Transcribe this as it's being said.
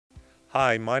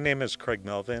Hi, my name is Craig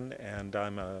Melvin, and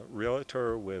I'm a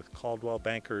realtor with Coldwell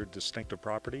Banker Distinctive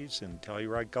Properties in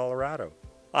Telluride, Colorado.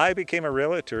 I became a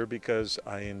realtor because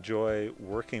I enjoy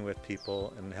working with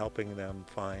people and helping them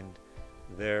find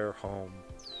their home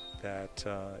that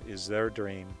is their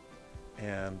dream,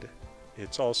 and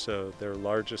it's also their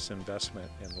largest investment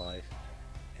in life.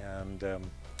 And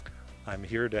I'm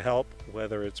here to help,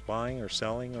 whether it's buying or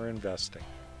selling or investing.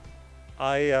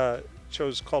 I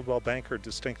chose Coldwell Banker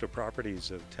Distinctive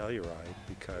Properties of Telluride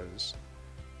because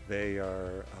they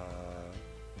are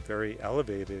very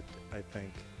elevated, I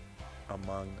think,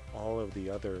 among all of the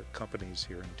other companies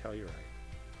here in Telluride.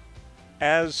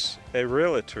 As a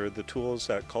realtor, the tools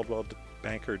that Coldwell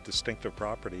Banker Distinctive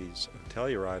Properties of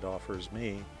Telluride offers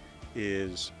me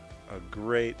is a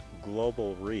great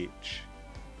global reach,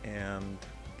 and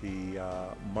the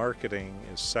marketing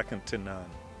is second to none.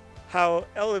 How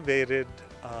elevated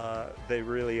they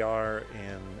really are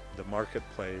in the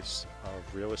marketplace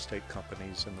of real estate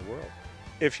companies in the world.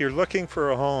 If you're looking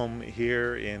for a home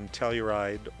here in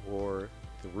Telluride or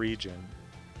the region,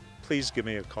 please give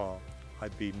me a call.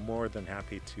 I'd be more than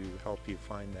happy to help you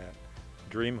find that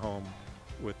dream home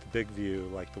with the big view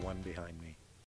like the one behind me.